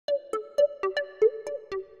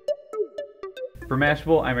For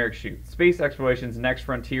Mashable, I'm Eric Shute. Space exploration's next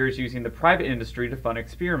frontier is using the private industry to fund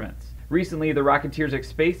experiments. Recently, the Rocketeers at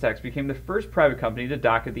SpaceX became the first private company to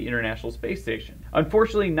dock at the International Space Station.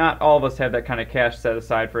 Unfortunately, not all of us have that kind of cash set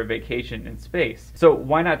aside for a vacation in space, so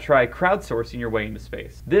why not try crowdsourcing your way into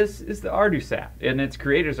space? This is the ArduSat, and its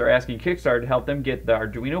creators are asking Kickstarter to help them get the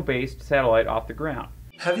Arduino-based satellite off the ground.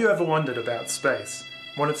 Have you ever wondered about space?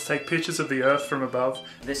 Wanted to take pictures of the Earth from above?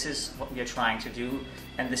 This is what we are trying to do,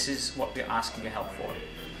 and this is what we're asking your help for.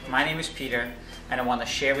 My name is Peter, and I want to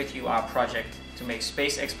share with you our project to make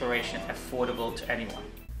space exploration affordable to anyone.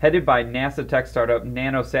 Headed by NASA tech startup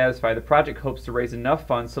NanoSatisfy, the project hopes to raise enough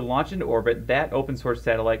funds to launch into orbit that open-source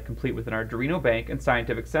satellite complete with an Arduino bank and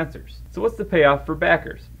scientific sensors. So what's the payoff for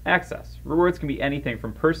backers? Access. Rewards can be anything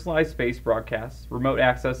from personalized space broadcasts, remote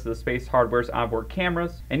access to the space hardware's onboard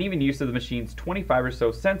cameras, and even use of the machine's 25 or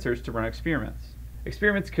so sensors to run experiments.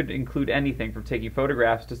 Experiments could include anything from taking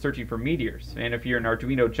photographs to searching for meteors, and if you're an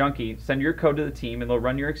Arduino junkie, send your code to the team and they'll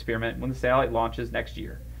run your experiment when the satellite launches next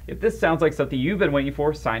year. If this sounds like something you've been waiting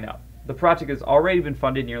for, sign up. The project has already been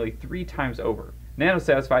funded nearly 3 times over.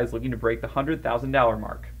 NanoSatisfy is looking to break the $100,000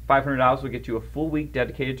 mark. $500 will get you a full week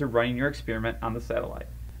dedicated to running your experiment on the satellite.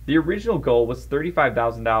 The original goal was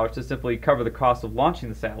 $35,000 to simply cover the cost of launching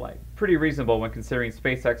the satellite. Pretty reasonable when considering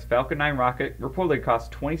SpaceX's Falcon 9 rocket reportedly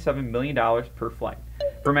cost $27 million per flight.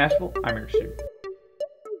 For Mashable, I'm Eric Shute.